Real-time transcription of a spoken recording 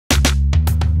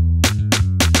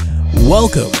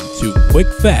Welcome to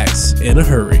Quick Facts in a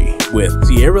Hurry with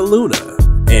Sierra Luna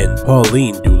and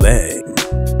Pauline Dulang.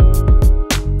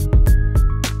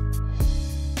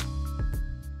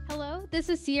 Hello, this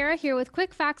is Sierra here with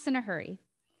Quick Facts in a Hurry.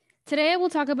 Today I will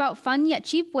talk about fun yet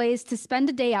cheap ways to spend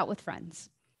a day out with friends.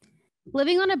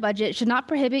 Living on a budget should not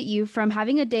prohibit you from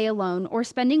having a day alone or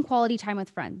spending quality time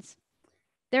with friends.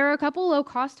 There are a couple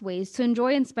low-cost ways to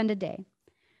enjoy and spend a day.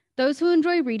 Those who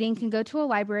enjoy reading can go to a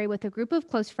library with a group of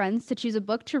close friends to choose a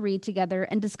book to read together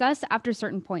and discuss after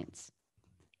certain points.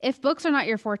 If books are not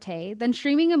your forte, then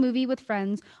streaming a movie with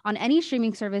friends on any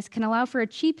streaming service can allow for a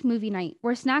cheap movie night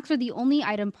where snacks are the only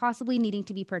item possibly needing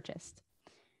to be purchased.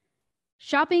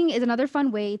 Shopping is another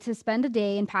fun way to spend a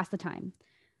day and pass the time.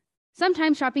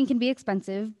 Sometimes shopping can be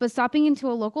expensive, but stopping into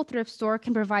a local thrift store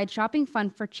can provide shopping fun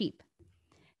for cheap.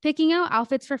 Picking out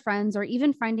outfits for friends or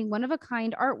even finding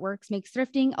one-of-a-kind artworks makes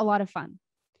thrifting a lot of fun.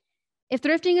 If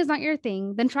thrifting is not your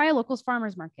thing, then try a local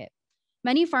farmer's market.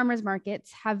 Many farmers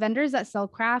markets have vendors that sell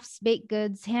crafts, baked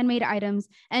goods, handmade items,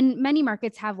 and many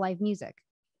markets have live music.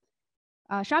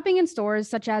 Shopping in stores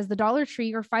such as the Dollar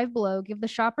Tree or Five Below give the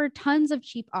shopper tons of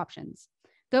cheap options.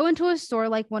 Go into a store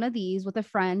like one of these with a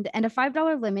friend and a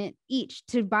 $5 limit each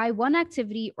to buy one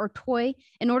activity or toy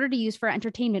in order to use for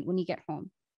entertainment when you get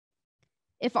home.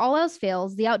 If all else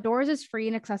fails, the outdoors is free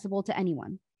and accessible to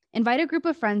anyone. Invite a group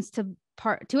of friends to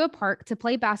a park to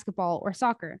play basketball or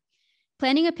soccer.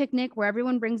 Planning a picnic where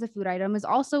everyone brings a food item is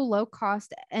also low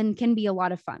cost and can be a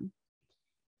lot of fun.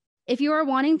 If you are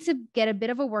wanting to get a bit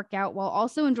of a workout while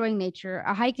also enjoying nature,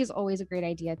 a hike is always a great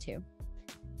idea too.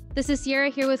 This is Sierra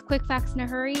here with Quick Facts in a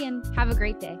Hurry, and have a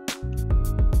great day.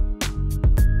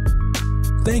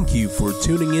 Thank you for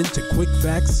tuning in to Quick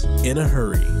Facts in a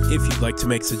Hurry. If you'd like to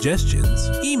make suggestions,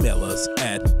 email us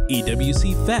at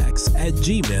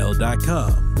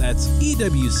ewcfacts@gmail.com. That's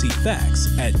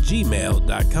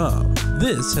ewcfacts@gmail.com.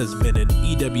 This has been an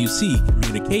EWC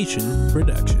Communication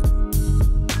production.